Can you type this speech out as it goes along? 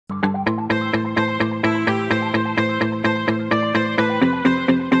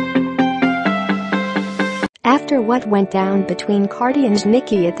After what went down between Cardi and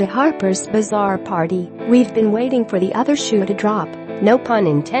Nicki at the Harper's Bazaar party, we've been waiting for the other shoe to drop. No pun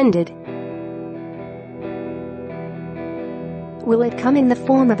intended. Will it come in the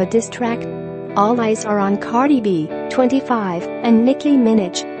form of a diss track? All eyes are on Cardi B, 25, and Nicki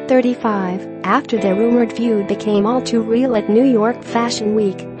Minaj, 35, after their rumored feud became all too real at New York Fashion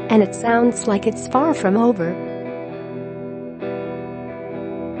Week, and it sounds like it's far from over.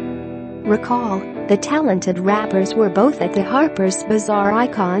 Recall, the talented rappers were both at the Harper's Bazaar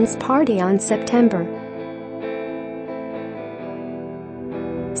Icons party on September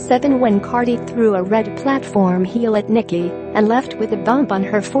 7 when Cardi threw a red platform heel at Nicki and left with a bump on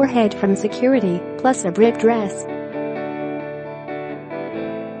her forehead from security, plus a ripped dress.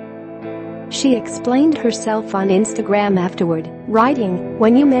 She explained herself on Instagram afterward, writing,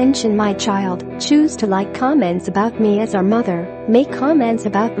 "When you mention my child, choose to like comments about me as our mother, make comments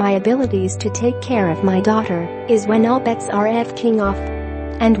about my abilities to take care of my daughter, is when all bets are f***ing off."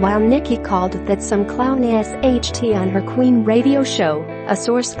 And while Nicki called that some clown-ass HT on her Queen radio show, a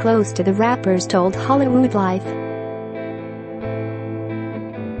source close to the rappers told Hollywood Life.com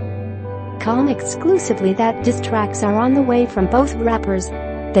exclusively that diss tracks are on the way from both rappers.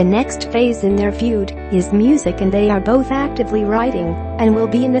 The next phase in their feud is music, and they are both actively writing and will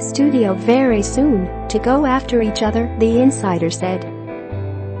be in the studio very soon to go after each other, the insider said.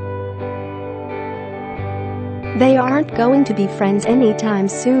 They aren't going to be friends anytime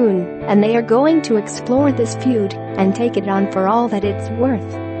soon, and they are going to explore this feud and take it on for all that it's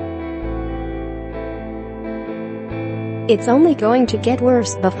worth. It's only going to get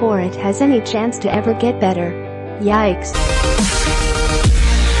worse before it has any chance to ever get better. Yikes.